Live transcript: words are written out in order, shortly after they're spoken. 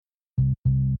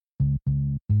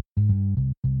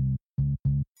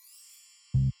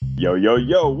Yo, yo,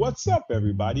 yo, what's up,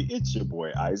 everybody? It's your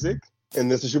boy Isaac,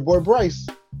 And this is your boy Bryce.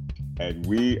 and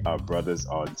we are Brothers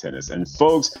on Tennis. And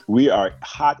folks, we are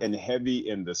hot and heavy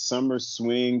in the Summer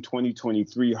Swing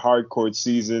 2023 hardcourt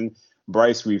season.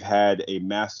 Bryce, we've had a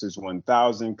Masters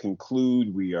 1000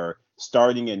 conclude. We are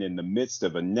starting and in the midst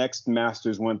of a next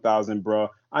Masters 1000, bro.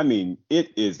 I mean,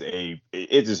 it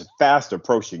is fast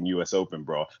approaching US Open,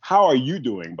 bro. How are you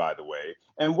doing, by the way?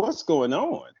 And what's going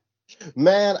on?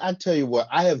 Man, I tell you what,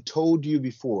 I have told you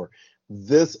before,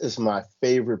 this is my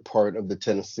favorite part of the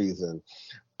tennis season.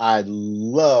 I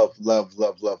love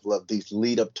these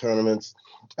lead-up tournaments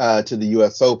to the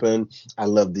U.S. Open. I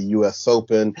love the U.S.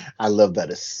 Open. I love that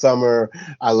it's summer.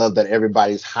 I love that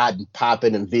everybody's hot and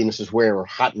popping and Venus is wearing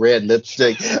hot red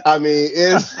lipstick. I mean,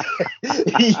 it's,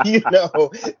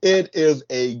 it is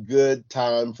a good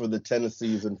time for the tennis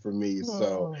season for me.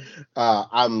 So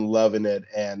I'm loving it.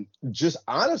 And just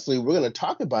honestly, we're going to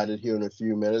talk about it here in a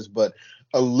few minutes, but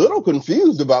a little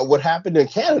confused about what happened in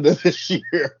Canada this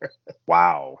year.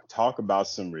 Wow. Talk about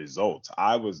some results.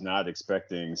 I was not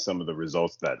expecting some of the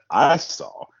results that I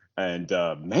saw. And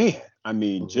man, I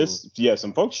mean,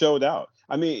 some folks showed out.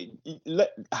 I mean,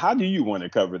 how do you want to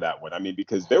cover that one? I mean,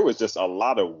 because there was just a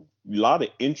lot of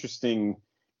interesting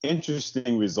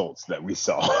results that we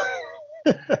saw.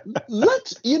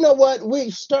 You know what? We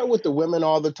start with the women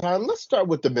all the time. Let's start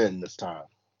with the men this time.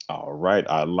 All right.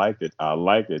 I like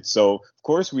it. So, of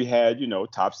course, we had,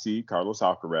 top seed Carlos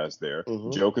Alcaraz there.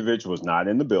 Djokovic was not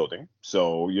in the building.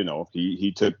 So,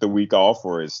 he took the week off,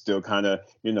 or is still kind of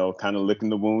licking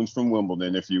the wounds from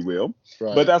Wimbledon, if you will.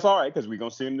 Right. But that's all right, because we're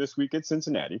going to see him this week at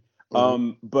Cincinnati.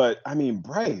 But, I mean,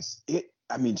 Bryce,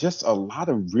 just a lot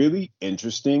of really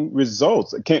interesting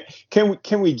results.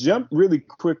 Can we jump really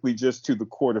quickly just to the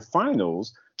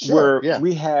quarterfinals, where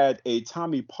we had a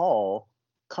Tommy Paul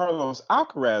Carlos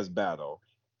Alcaraz battle,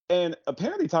 and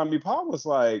apparently Tommy Paul was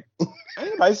like,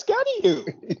 "Ain't nobody scared of you."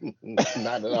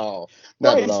 Not at all.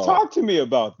 Talk to me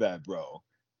about that, bro.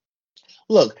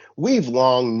 Look, we've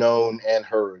long known and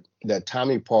heard that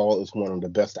Tommy Paul is one of the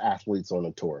best athletes on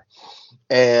the tour,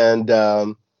 and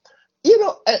and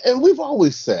we've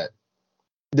always said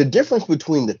the difference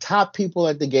between the top people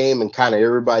at the game and kind of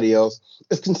everybody else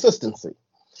is consistency.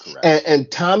 Correct.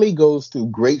 And Tommy goes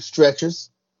through great stretches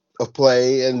of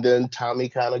play, and then Tommy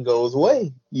kind of goes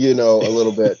away, a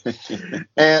little bit.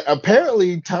 And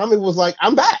apparently Tommy was like,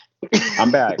 I'm back,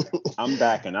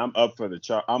 and I'm up for the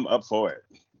chart. I'm up for it.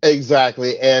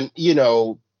 Exactly. And,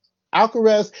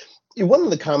 Alcaraz, one of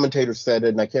the commentators said it,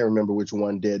 and I can't remember which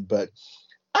one did, but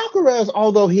Alcaraz,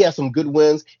 although he had some good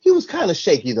wins, he was kind of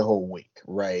shaky the whole week,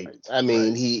 right? I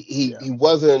mean, he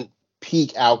wasn't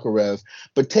peak Alcaraz,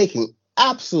 but taking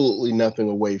absolutely nothing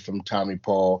away from Tommy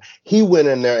Paul. He went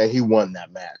in there and he won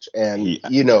that match. And,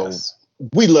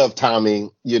 we love Tommy.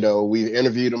 We've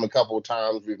interviewed him a couple of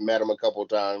times. We've met him a couple of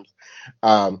times.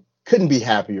 Couldn't be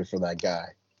happier for that guy.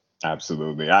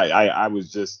 Absolutely. I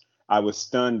was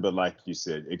stunned, but like you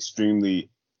said, extremely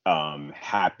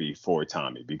happy for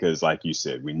Tommy, because like you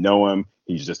said, we know him.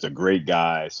 He's just a great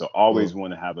guy. So always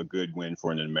want to have a good win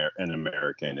for an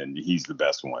American, and he's the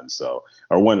best one. So,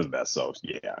 or one of the best. So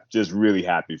yeah, just really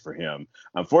happy for him.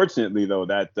 Unfortunately, though,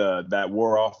 that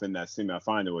wore off in that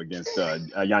semifinal against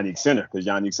Yannick Sinner, because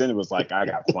Yannick Sinner was like, I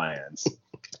got plans.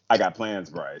 I got plans,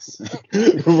 Bryce.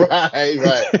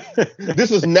 Right.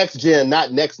 This is next gen,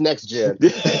 not next gen.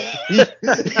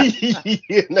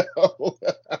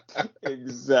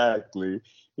 Exactly.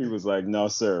 He was like, no,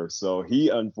 sir. So he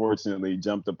unfortunately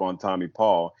jumped up on Tommy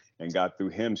Paul and got through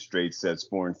him straight sets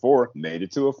 4-4, made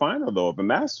it to a final, though, of a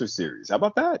Masters series. How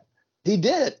about that? He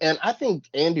did. And I think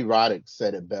Andy Roddick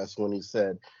said it best when he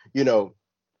said,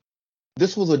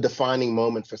 this was a defining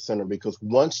moment for Sinner, because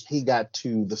once he got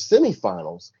to the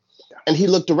semifinals and he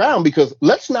looked around, because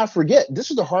let's not forget, this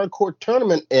is a hardcourt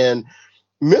tournament, and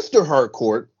Mr.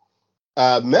 Hardcourt,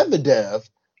 Medvedev,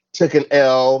 took an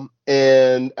L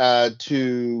and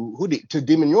to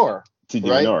De Minaur. To De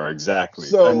Minaur, right? Exactly.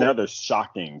 So, another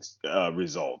shocking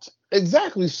result.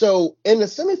 Exactly. So in the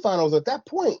semifinals at that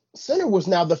point, Sinner was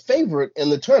now the favorite in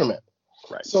the tournament.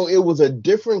 Right. So it was a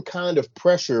different kind of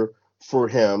pressure for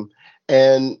him.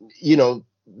 And,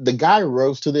 the guy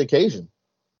rose to the occasion.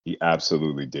 He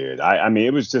absolutely did. I mean,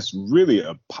 it was just really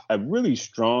a really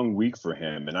strong week for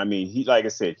him. And I mean, he, like I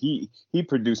said, he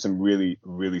produced some really,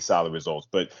 really solid results.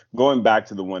 But going back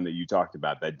to the one that you talked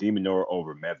about, that De Minaur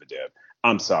over Medvedev,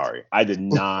 I'm sorry. I did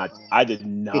not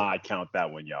count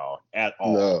that one, y'all, at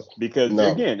all. No, Because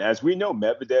no. again, as we know,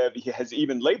 Medvedev, he has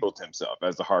even labeled himself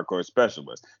as a hardcore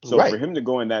specialist. So for Right. him to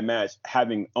go in that match,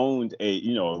 having owned a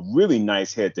really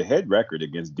nice head-to-head record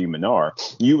against De Minaur,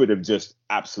 you would have just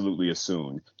absolutely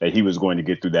assumed that he was going to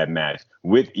get through that match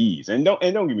with ease. And don't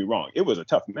get me wrong, it was a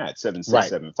tough match, 7-6, Right.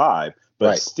 7-5. But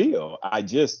Right. still,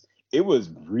 it was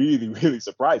really, really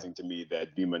surprising to me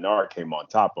that De Minaur came on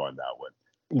top on that one.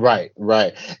 Right,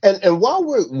 right. And while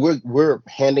we're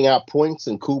handing out points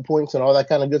and cool points and all that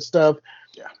kind of good stuff,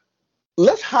 Yeah.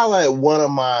 let's highlight one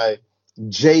of my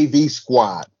JV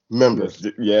squad members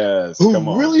Yes, come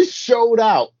who on. really showed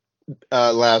out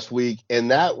last week,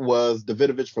 and that was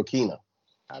Davidovich Fokina.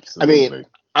 I mean, Absolutely.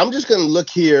 I'm just going to look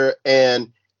here,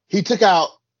 and he took out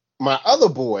my other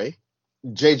boy,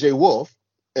 JJ Wolf,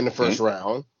 in the first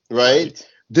round, right?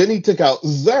 Then he took out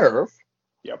Zerv.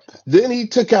 Yep. Then he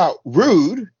took out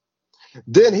Rude.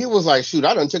 Then he was like, shoot,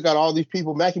 I done took out all these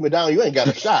people, Mackie Madonna, you ain't got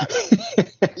a shot.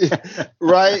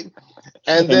 Right?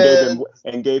 And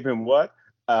then gave him what?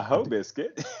 A hoe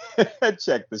biscuit.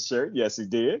 Check the shirt. Yes, he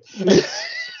did.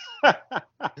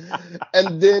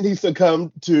 and then he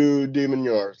succumbed to De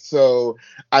Minaur. So,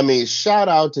 I mean, shout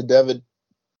out to Davidovich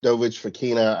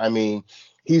Fokina. I mean,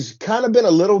 he's kind of been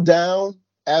a little down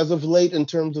as of late in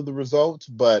terms of the results,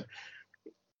 but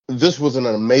this was an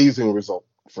amazing result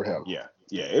for him. Yeah,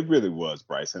 it really was,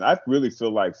 Bryson. I really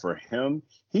feel like for him,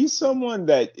 he's someone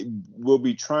that will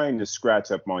be trying to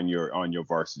scratch up on your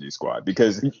varsity squad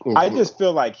because I just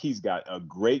feel like he's got a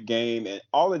great game, and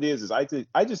all it is I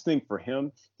just think for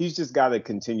him, he's just got to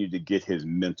continue to get his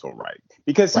mental right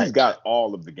because he's got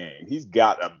all of the game. He's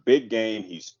got a big game.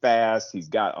 He's fast. He's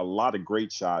got a lot of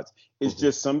great shots. It's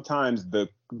just sometimes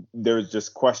there's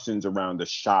just questions around the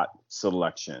shot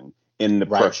selection in the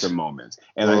pressure moments.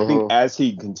 And I think as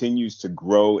he continues to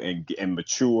grow and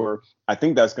mature, I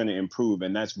think that's going to improve.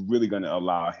 And that's really going to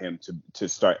allow him to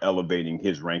start elevating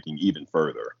his ranking even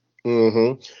further.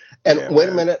 And wait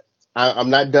a minute. I'm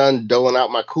not done doling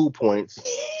out my cool points.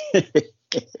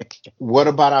 What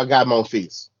about our guy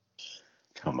Monfils?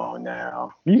 Come on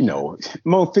now. You know,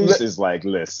 Monfils is like,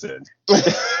 listen.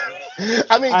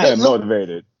 I mean, I am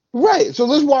motivated. Right. So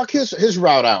let's walk his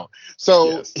route out.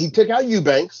 So he took out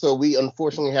Eubanks. So we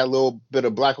unfortunately had a little bit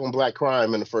of black on black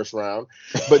crime in the first round.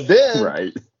 But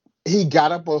then he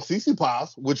got up on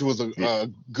Tsitsipas, which was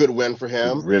a good win for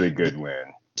him. Really good win.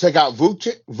 Took out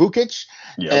Vukic.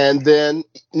 And then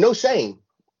no shame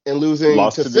in losing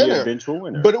Lost to the Sinner. eventual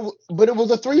winner. But it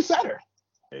was a 3-setter.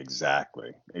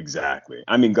 Exactly.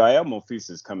 I mean, Gael Monfils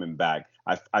is coming back.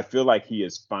 I feel like he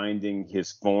is finding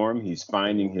his form. He's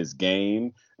finding his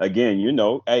game. Again,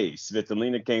 hey,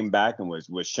 Svitolina came back and was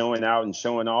showing out and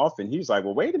showing off. And he's like,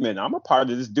 well, wait a minute. I'm a part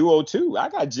of this duo, too. I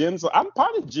got gyms. I'm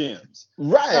part of gyms.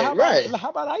 Right, How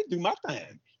about I do my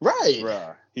thing? Right.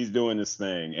 Bruh, he's doing this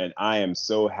thing. And I am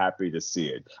so happy to see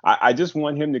it. I just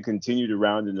want him to continue to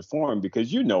round in the form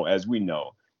because, as we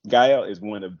know, Gael is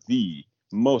one of the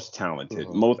most talented,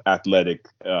 most athletic,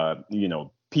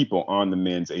 people on the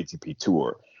men's ATP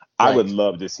tour. I would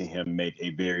love to see him make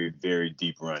a very, very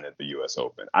deep run at the U.S.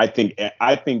 Open. I think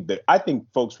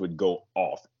folks would go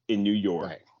off in New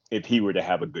York if he were to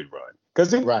have a good run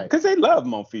because they love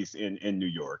Monfils in New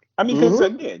York. I mean, because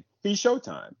again, he's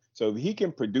Showtime. So if he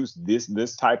can produce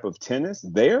this type of tennis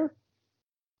there,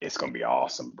 it's gonna be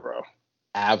awesome, bro.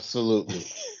 Absolutely.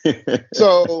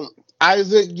 So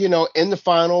Isaac, in the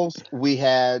finals we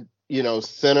had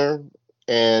Sinner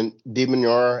and De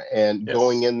Minaur, and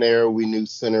going in there, we knew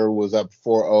Sinner was up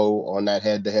 4-0 on that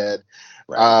head-to-head.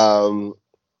 Right.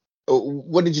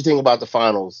 What did you think about the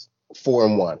finals,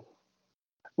 4-1?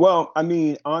 Well, I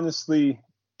mean, honestly,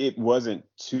 it wasn't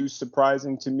too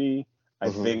surprising to me. I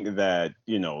think that,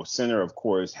 Sinner, of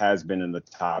course, has been in the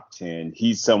top 10.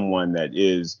 He's someone that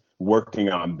is working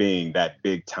on being that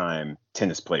big time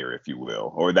tennis player, if you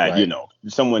will, or that,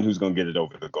 someone who's going to get it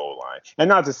over the goal line. And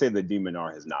not to say that De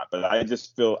Minaur has not, but I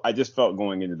just felt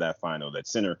going into that final that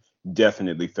Sinner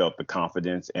definitely felt the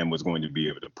confidence and was going to be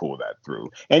able to pull that through.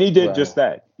 And he did just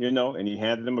that, and he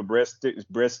handed him a breast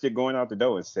stick going out the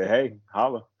door and said, hey,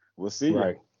 holla, we'll see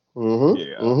you.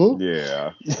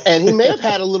 Yeah. And he may have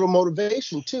had a little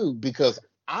motivation too, because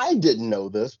I didn't know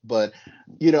this, but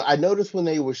I noticed when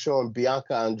they were showing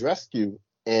Bianca Andreescu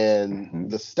in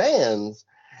the stands,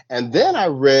 and then I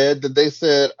read that they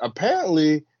said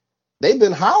apparently they've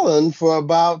been hollering for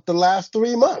about the last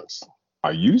 3 months.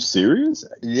 Are you serious?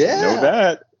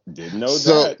 Yeah. Didn't know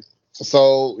that.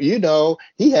 So,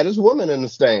 he had his woman in the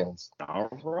stands. All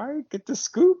right, get the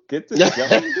scoop, get the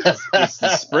gum,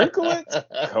 just sprinkle it.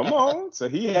 Come on. So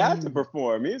he had to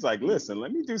perform. He's like, listen,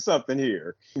 let me do something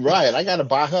here. Right, I got to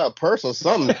buy her a purse or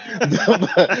something.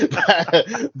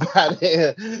 but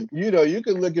you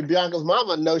can look at Bianca's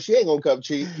mama and know she ain't gonna come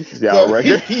cheap. Yeah, So, right.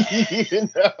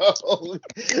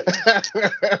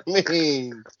 I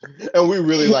mean, and we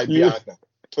really like Bianca.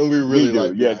 And we really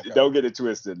like Bianca. Don't get it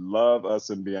twisted. Love us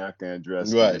and Bianca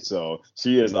Andreescu. Right. So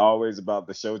she is always about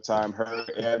the showtime, her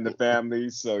and the family.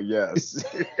 So yes.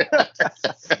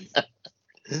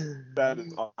 That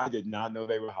is, I did not know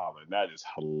they were hollering. That is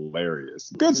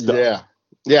hilarious. Good stuff.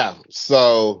 Yeah.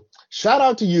 So shout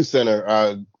out to you,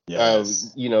 Center.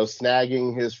 Yes.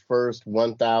 Snagging his first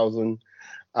 1,000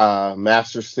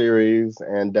 Master Series,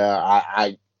 and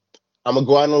I'm gonna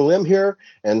go out on a limb here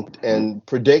and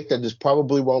predict that this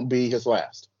probably won't be his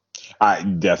last. I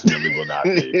definitely will not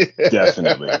be.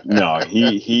 Definitely. No,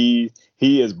 he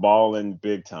is balling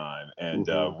big time. And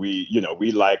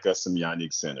we like us some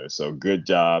Yannick Sinner. So good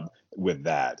job with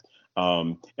that.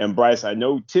 And Bryce, I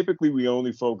know typically we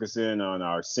only focus in on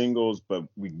our singles, but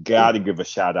we got to give a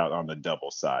shout out on the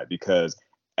double side because,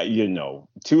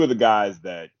 two of the guys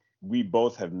that we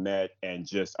both have met and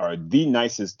just are the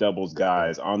nicest doubles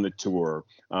guys on the tour,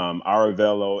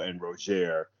 Aravello and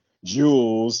Roger.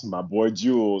 Jules, my boy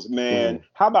Jules, man,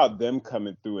 how about them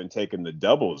coming through and taking the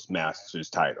doubles Masters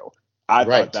title? I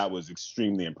thought that was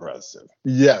extremely impressive.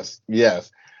 Yes.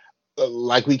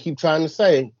 Like we keep trying to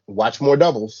say, watch more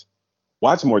doubles.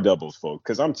 Watch more doubles, folks,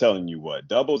 because I'm telling you what,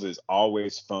 doubles is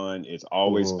always fun. It's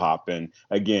always popping.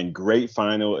 Again, great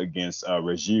final against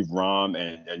Rajiv Ram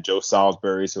and Joe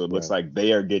Salisbury. So it looks like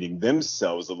they are getting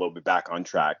themselves a little bit back on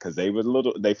track because they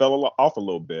fell off a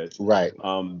little bit. Right.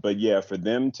 But yeah, for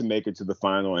them to make it to the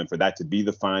final and for that to be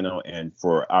the final and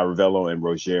for Aravello and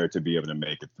Roger to be able to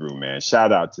make it through, man.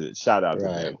 Shout out to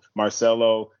them.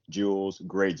 Marcelo, Jules,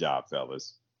 great job,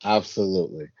 fellas.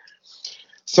 Absolutely.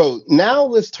 So now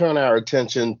let's turn our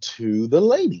attention to the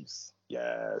ladies.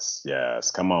 Yes.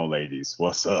 Come on, ladies.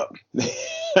 What's up?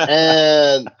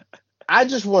 And I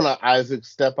just want to, Isaac,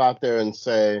 step out there and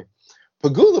say,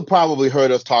 Pegula probably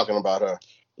heard us talking about her.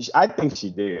 I think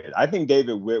she did. I think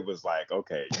David Witt was like,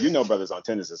 okay, Brothers on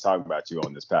Tennis is talking about you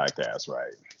on this podcast,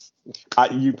 right?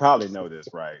 You probably know this,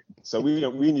 right? So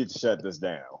we need to shut this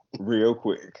down real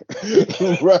quick.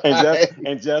 Right.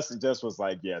 And just was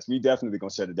like, yes, we definitely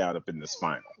gonna shut it down up in this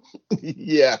final.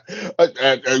 Yeah.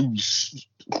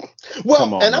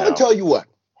 Well, and I'm gonna tell you what.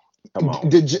 Come on.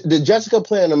 Did Jessica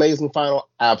play an amazing final?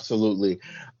 Absolutely.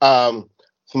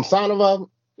 Samsonova,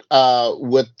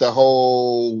 with the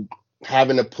whole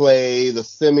having to play the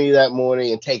semi that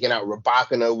morning and taking out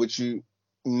Rybakina, which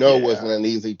wasn't an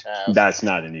easy task. That's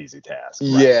not an easy task.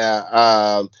 Right?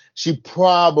 Yeah. She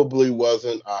probably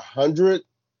wasn't 100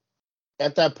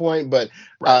 at that point, but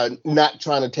not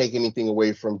trying to take anything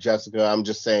away from Jessica. I'm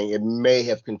just saying it may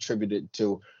have contributed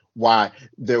to why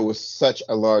there was such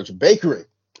a large bakery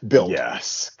built.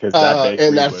 Yes, because that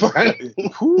bakery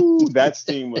that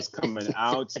steam was coming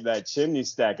out to that chimney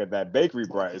stack at that bakery,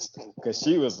 Bryce, because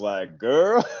she was like,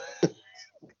 girl,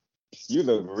 you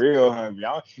look real hungry.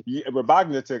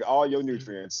 Rybakina took all your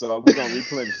nutrients, so we're going to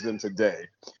replenish them today.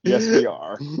 Yes, we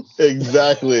are.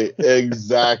 Exactly.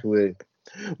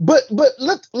 But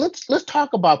let's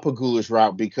talk about Pegula's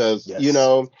route because,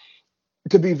 to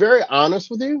be very honest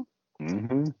with you,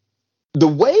 the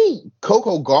way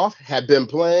Coco Gauff had been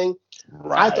playing,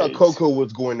 I thought Coco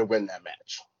was going to win that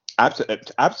match.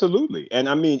 Absolutely. And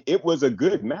I mean, it was a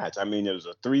good match. I mean, it was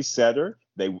a 3-setter.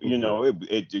 They,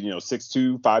 it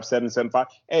 6-2, 5-7, 7-5.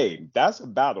 Hey, that's a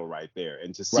battle right there.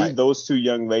 And to see those two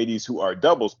young ladies who are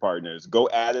doubles partners go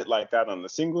at it like that on the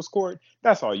singles court,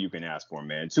 that's all you can ask for,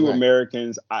 man. Two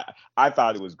Americans. I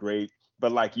thought it was great.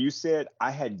 But like you said,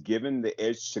 I had given the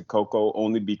edge to Coco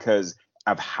only because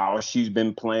of how she's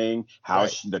been playing,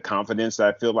 the confidence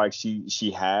that I feel like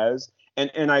she has.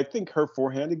 And I think her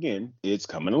forehand, again, it's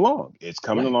coming along. It's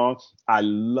coming along. I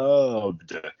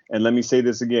loved, and let me say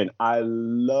this again, I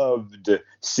loved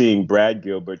seeing Brad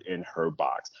Gilbert in her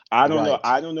box. I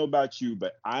don't know about you,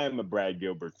 but I am a Brad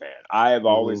Gilbert fan. I have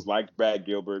always liked Brad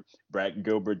Gilbert. Brad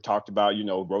Gilbert talked about,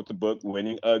 wrote the book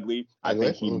Winning Ugly. I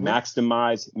think he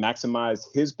maximized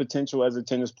his potential as a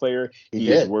tennis player. He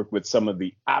has worked with some of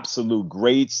the absolute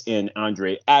greats in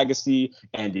Andre Agassi,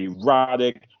 Andy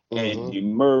Roddick, Andy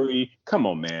Murray. Come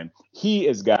on, man. He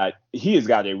has got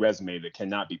a resume that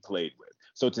cannot be played with.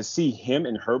 So to see him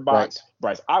in her box,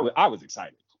 Bryce, I was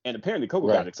excited. And apparently Coco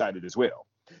got excited as well.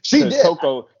 She did.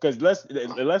 Coco, because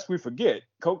lest we forget,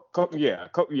 Coco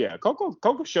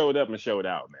showed up and showed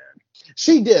out, man.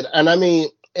 She did. And I mean,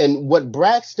 and what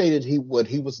Brad stated what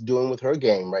he was doing with her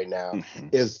game right now Mm-hmm.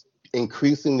 is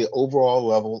increasing the overall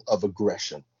level of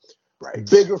aggression. Right.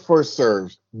 Bigger first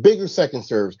serves, bigger second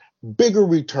serves, bigger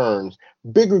returns,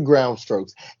 bigger ground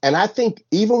strokes. And I think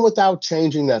even without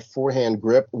changing that forehand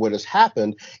grip, what has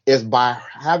happened is by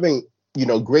having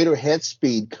greater head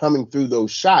speed coming through those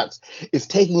shots, is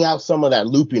taking out some of that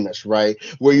loopiness, right?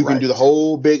 Where you can do the Right.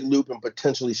 whole big loop and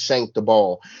potentially shank the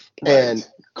ball. And Right.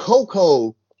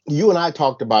 Coco, you and I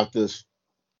talked about this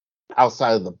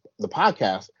outside of the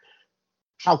podcast,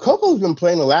 how Coco's been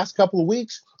playing the last couple of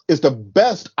weeks is the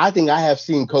best I think I have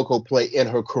seen Coco play in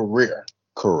her career.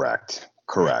 Correct.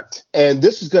 Correct. And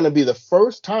this is going to be the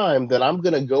first time that I'm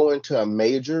going to go into a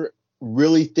major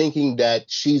really thinking that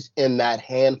she's in that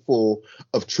handful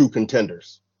of true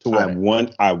contenders to win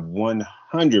it. I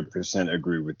 100%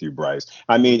 agree with you, Bryce.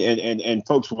 I mean, and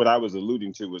folks, what I was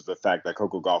alluding to was the fact that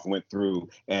Coco Gauff went through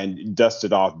and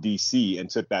dusted off DC and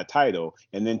took that title,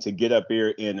 and then to get up here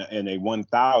in a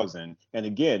 1,000 and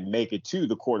again make it to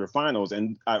the quarterfinals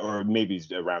and or maybe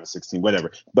around 16,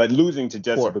 whatever, but losing to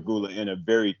Jessica Pegula in a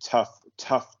very tough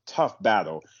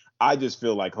battle. I just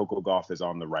feel like Coco Gauff is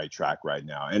on the right track right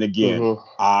now. And again,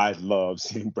 I love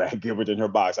seeing Brad Gilbert in her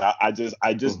box. I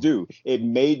just do. It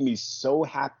made me so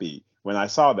happy when I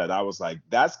saw that. I was like,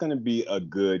 that's going to be a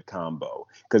good combo.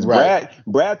 Because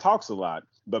Brad talks a lot,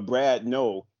 but Brad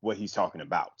know what he's talking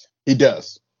about. He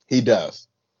does.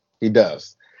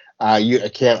 I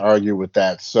can't argue with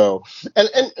that. So, and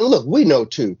look, we know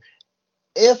too,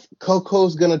 if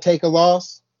Coco's going to take a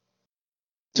loss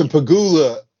to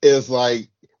Pegula, is like,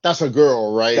 that's her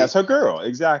girl, right? That's her girl,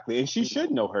 exactly. And she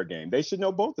should know her game. They should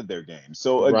know both of their games.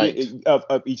 So again,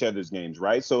 of each other's games,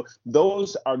 right? So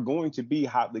those are going to be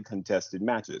hotly contested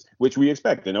matches, which we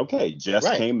expect. And okay, Jess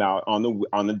came out on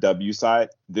the W side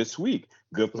this week.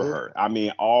 Good for her. I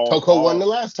mean, Coco won the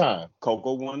last time.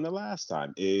 Coco won the last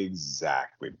time.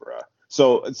 Exactly, bruh.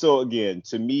 So again,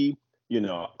 to me,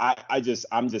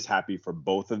 I'm just happy for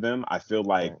both of them. I feel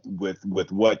like with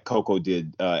what Coco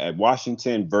did at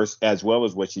Washington versus as well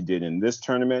as what she did in this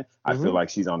tournament, I feel like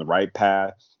she's on the right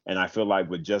path. And I feel like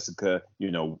with Jessica,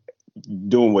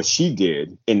 doing what she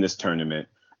did in this tournament,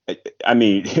 I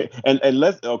mean, and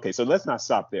so let's not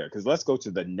stop there, because let's go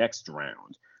to the next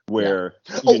round where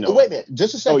wait a minute,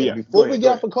 just a second before we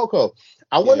get off of Coco,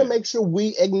 I want to make sure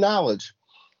we acknowledge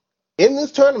in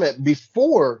this tournament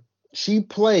before she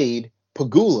played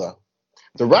Pegula,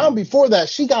 the round before that,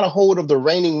 she got a hold of the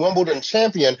reigning Wimbledon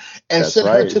champion and sent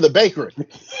her to the bakery.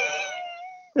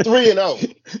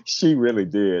 3-0. She really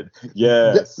did.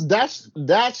 Yes. That's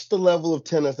the level of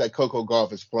tennis that Coco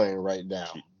Gauff is playing right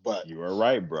now. But you are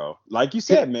right, bro. Like you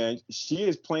said, man, she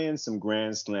is playing some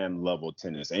Grand Slam level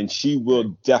tennis, and she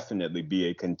will definitely be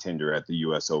a contender at the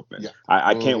U.S. Open. Yeah.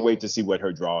 I can't wait to see what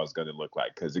her draw is going to look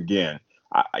like, because again,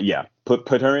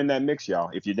 put her in that mix, y'all.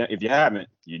 If you haven't,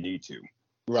 you need to.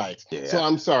 Right. Yeah. So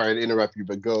I'm sorry to interrupt you,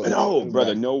 but go. No,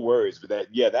 brother, no worries. But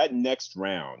that next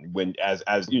round, when as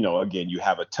again, you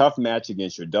have a tough match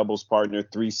against your doubles partner,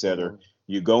 3-setter.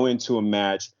 You go into a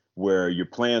match where you're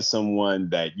playing someone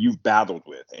that you've battled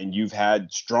with and you've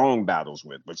had strong battles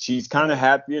with, but she's kind of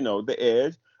had the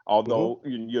edge. Although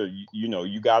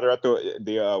you got her at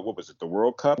the what was it, the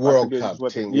World Cup? World Cup,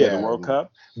 the World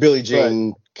Cup. Billie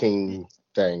Jean King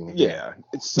thing. Yeah.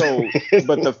 So,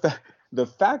 but the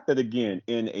fact that again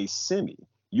in a semi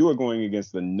you are going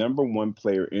against the number one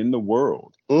player in the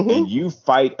world, and you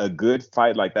fight a good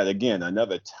fight like that, again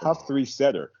another tough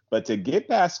 3-setter, but to get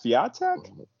past Swiatek,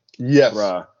 yes,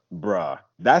 bruh,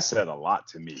 that said a lot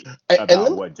to me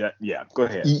about what. Go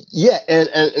ahead. Yeah,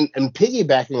 and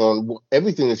piggybacking on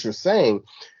everything that you're saying,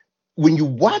 when you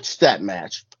watch that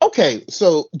match, okay,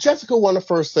 so Jessica won the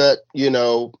first set,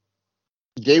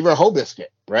 gave her a whole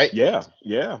biscuit, right? Yeah.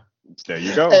 There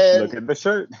you go. Look at the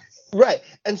shirt. Right,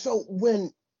 and so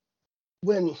when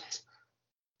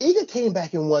Iga came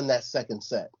back and won that second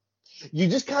set, you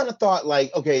just kind of thought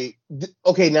like, okay,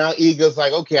 now Iga's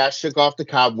like, okay, I shook off the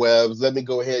cobwebs. Let me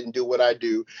go ahead and do what I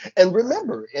do. And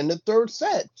remember, in the third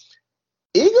set,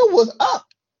 Iga was up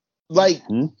like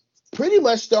pretty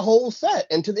much the whole set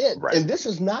and to the end. Right. And this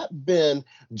has not been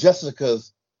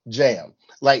Jessica's jam.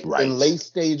 Like in late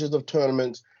stages of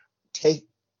tournaments,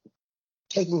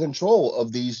 taking control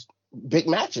of these big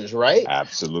matches, right?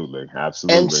 Absolutely.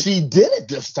 And she did it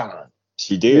this time.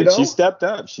 She did. She stepped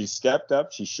up. She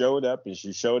showed up, and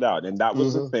she showed out. And that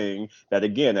was the thing that,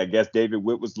 again, I guess David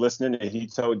Witt was listening, and he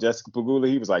told Jessica Pegula,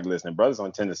 he was like, listen, brothers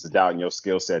on tennis is doubting your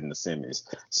skill set in the semis.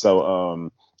 So,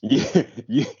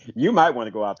 you might want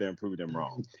to go out there and prove them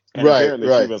wrong. And Right, apparently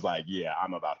she right, was like, yeah,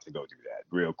 I'm about to go do that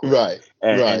real quick. right,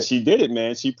 And right. she did it,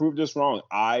 man. She proved us wrong.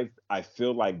 I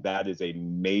feel like that is a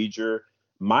major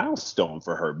milestone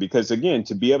for her because again,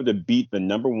 to be able to beat the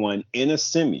number one in a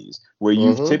semis where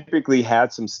you've Mm-hmm. typically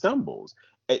had some stumbles,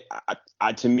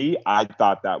 to me, I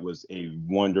thought that was a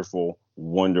wonderful,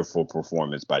 wonderful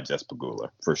performance by Jess Pagula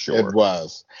for It sure.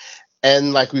 was.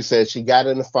 And like we said, she got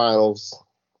in the finals,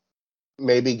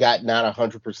 maybe got not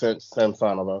 100%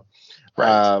 Samsonova.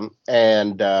 Right.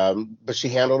 But she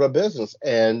handled her business.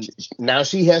 And now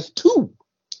she has two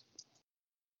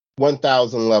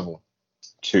 1,000 level.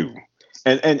 Two.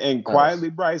 And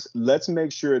quietly, Bryce, let's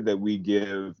make sure that we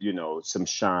give, some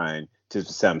shine to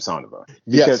Samsonova.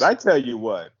 Because Yes, I tell you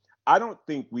what, I don't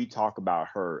think we talk about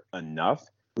her enough.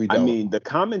 we I don't. mean, the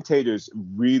commentators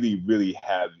really, really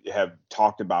have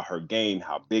talked about her game,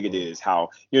 how big it is, how,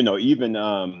 even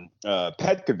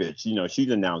Petkovic,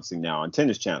 she's announcing now on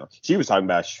Tennis Channel. She was talking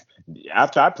about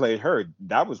after I played her,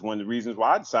 that was one of the reasons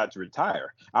why I decided to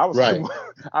retire. I was like,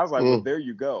 Right. well, there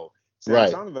you go.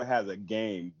 Right. Samsonova has a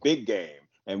game, big game,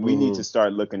 and we need Mm-hmm. to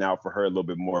start looking out for her a little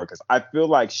bit more because I feel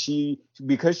like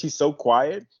because she's so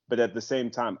quiet, but at the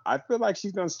same time, I feel like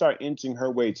she's going to start inching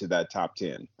her way to that top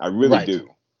 10. I really Right. do.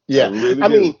 I Yeah. really I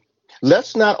do. mean,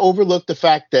 let's not overlook the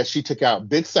fact that she took out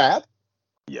Big Sab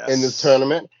in this Yes.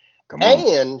 tournament. Come on.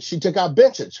 And she took out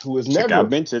Bencic, who was Check out never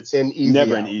Benchits. an easy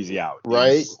Never an out. easy out.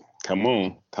 Right. Come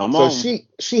on. Come So on.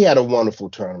 she had a wonderful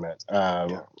tournament.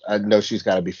 Yeah. I know she's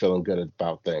got to be feeling good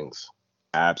about things.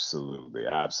 Absolutely,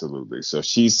 absolutely. So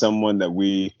she's someone that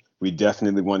we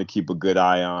definitely want to keep a good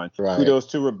eye on. Right. Kudos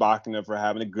to Rybakina for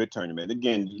having a good tournament.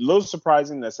 Again, a little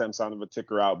surprising that Samsonova took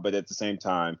her out, but at the same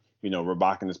time,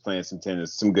 Rybakina's playing some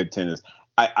tennis, some good tennis.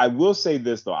 I will say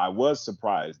this though, I was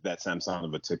surprised that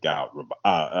Samsonova took out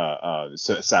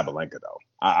Sabalenka though.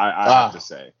 I have to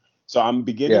say. So I'm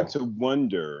beginning Yeah. to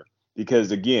wonder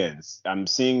because again, I'm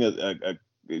seeing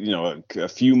a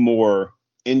few more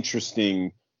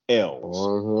interesting L's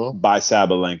Mm-hmm. by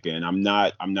Sabalenka, and I'm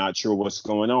not sure what's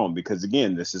going on because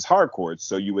again, this is hard court,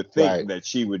 so you would think Right. that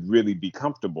she would really be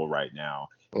comfortable right now,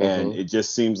 and Mm-hmm. it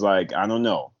just seems like I don't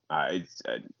know. I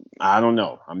don't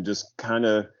know. I'm just kind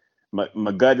of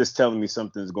my gut is telling me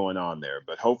something's going on there,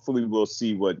 but hopefully we'll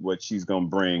see what she's gonna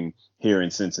bring here in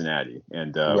Cincinnati,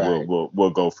 and Right. we'll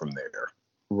go from there.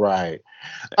 Right.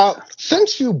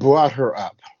 Since you brought her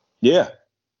up, Yeah.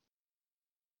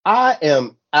 I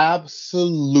am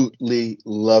absolutely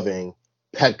loving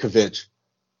Petkovic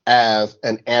as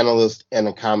an analyst and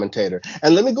a commentator.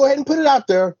 And let me go ahead and put it out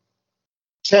there.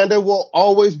 Chanda will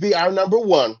always be our number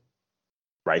one.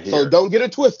 Right here. So don't get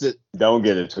it twisted. Don't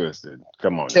get it twisted.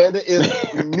 Come on. Chanda is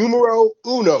numero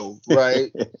uno,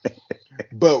 right?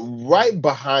 But right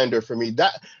behind her for me,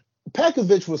 that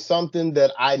Petkovic was something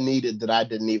that I needed that I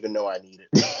didn't even know I needed.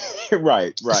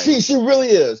 Right. She really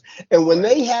is. And when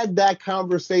they had that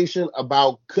conversation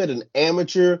about could an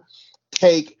amateur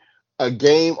take a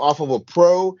game off of a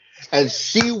pro, and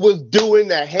she was doing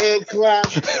the hand clap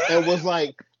and was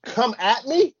like, come at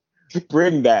me.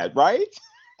 Bring that, right?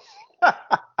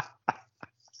 I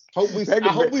hope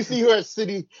we see her at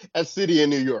City in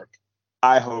New York.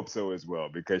 I hope so as well,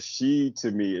 because she to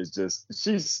me is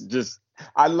she's just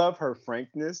I love her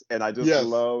frankness, and I just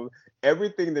love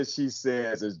everything that she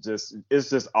says it's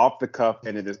just off the cuff,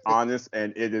 and it is honest,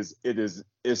 and it's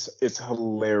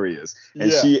hilarious.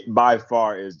 And she by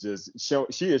far is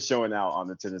she is showing out on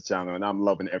the Tennis Channel, and I'm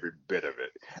loving every bit of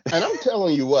it. And I'm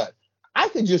telling you what, I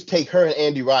could just take her and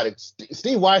Andy Roddick.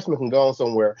 Steve Weissman can go on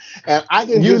somewhere, and I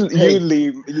can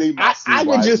leave my Steve I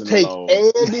could just take alone.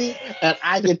 Andy and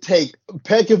I could take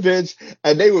Petkovic,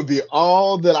 and they would be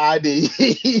all that I need.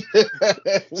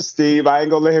 Steve, I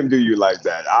ain't gonna let him do you like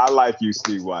that. I like you,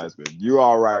 Steve Weissman. You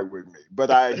all right with me, but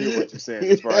I hear what you're saying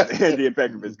as far as Andy and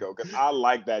Petkovic go, because I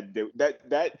like that.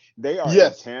 That they are a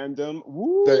tandem.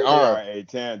 Woo, they are a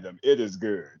tandem. It is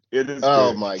good. It is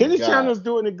good. My Tennis God. Channel's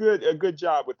doing a good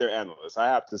job with their analysts. I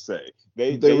have to say,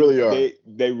 they really are.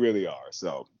 They really are.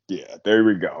 So yeah, there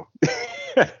we go.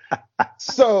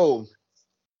 So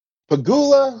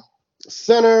Pagula,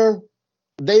 Center,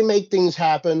 they make things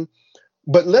happen.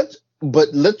 But let's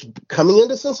coming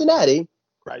into Cincinnati,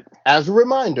 right? As a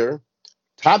reminder,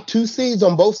 top two seeds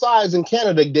on both sides in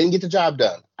Canada didn't get the job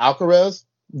done. Alcaraz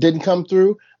didn't come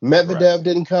through. Medvedev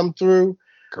didn't come through.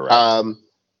 Correct.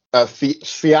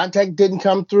 Swiatek didn't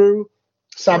come through.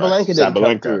 Sabalenka didn't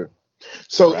come through.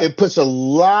 So it puts a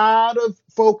lot of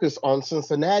focus on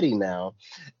Cincinnati now.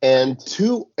 And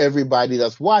to everybody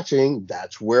that's watching,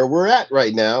 that's where we're at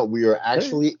right now. We are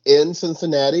actually in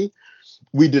Cincinnati.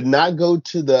 We did not go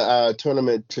to the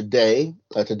tournament today,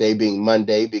 today being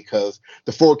Monday, because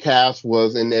the forecast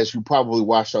was, and as you probably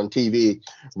watched on TV,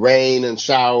 rain and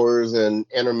showers and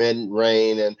intermittent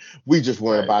rain, and we just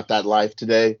weren't about that life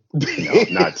today. No,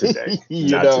 not today.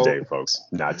 Today, folks.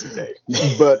 Not today.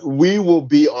 But we will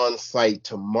be on site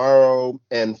tomorrow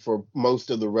and for most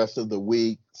of the rest of the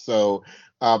week. So,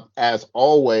 as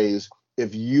always,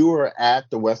 if you are at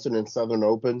the Western and Southern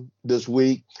Open this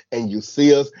week and you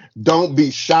see us, don't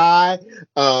be shy.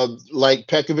 Like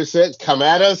Pekovic said, come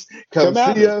at us, come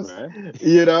see us,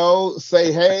 man.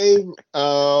 Say hey,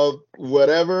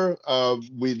 whatever.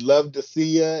 We'd love to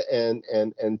see you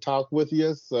and talk with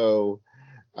you. So,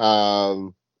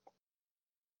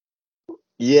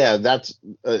 yeah, that's,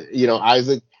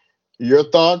 Isaac, your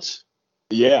thoughts?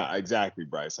 Yeah, exactly,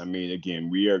 Bryce. I mean, again,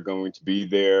 we are going to be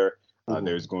there.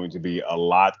 There's going to be a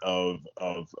lot of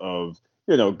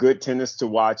good tennis to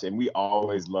watch, and we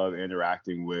always love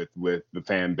interacting with the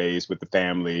fan base, with the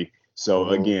family. So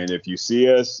again, if you see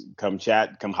us, come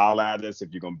chat, come holler at us.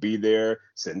 If you're gonna be there,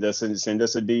 send us a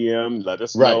DM. Let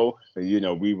us know.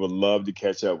 We would love to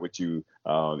catch up with you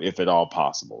if at all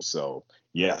possible. So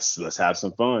yes, let's have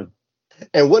some fun.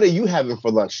 And what are you having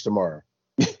for lunch tomorrow?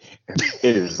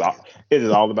 It is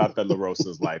all about the La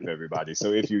Rosa's life, everybody.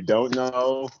 So if you don't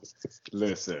know,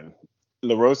 listen,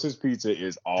 La Rosa's pizza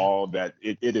is all that.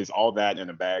 It is all that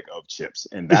in a bag of chips,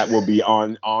 and that will be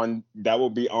on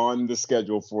the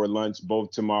schedule for lunch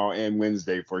both tomorrow and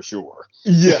Wednesday for sure.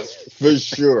 Yes, for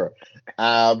sure,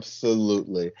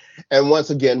 absolutely. And once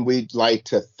again, we'd like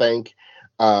to thank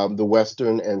the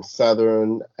Western and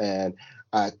Southern and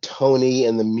Tony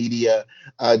in the media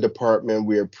department.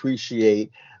 We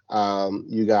appreciate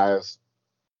you guys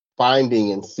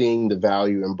finding and seeing the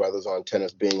value in Brothers on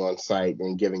Tennis being on site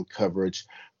and giving coverage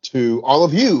to all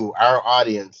of you, our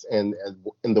audience, and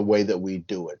in the way that we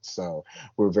do it. So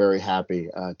we're very happy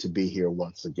to be here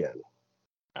once again.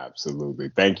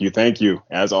 Absolutely. Thank you,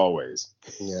 as always.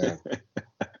 Yeah.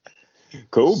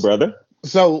 Cool, brother.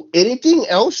 So anything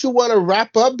else you want to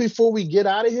wrap up before we get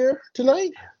out of here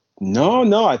tonight?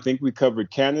 No, I think we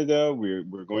covered Canada. We're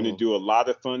going to do a lot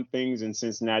of fun things in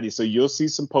Cincinnati. So you'll see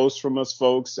some posts from us,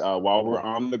 folks, while we're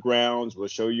on the grounds. We'll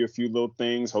show you a few little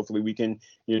things. Hopefully we can,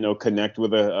 connect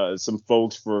with some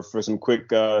folks for some quick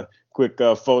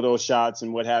photo shots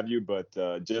and what have you. But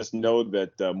just know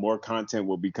that more content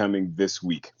will be coming this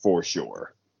week for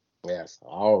sure. Yes.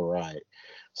 All right.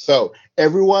 So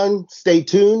everyone, stay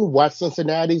tuned. Watch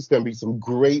Cincinnati. It's going to be some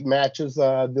great matches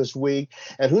this week.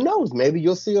 And who knows, maybe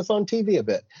you'll see us on TV a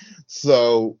bit.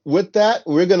 So with that,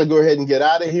 we're going to go ahead and get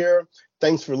out of here.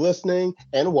 Thanks for listening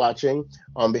and watching.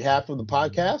 On behalf of the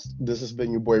podcast, this has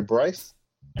been your boy Bryce.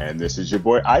 And this is your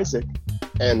boy Isaac.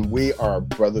 And we are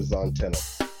Brothers on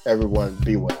Tennis. Everyone,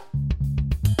 be well.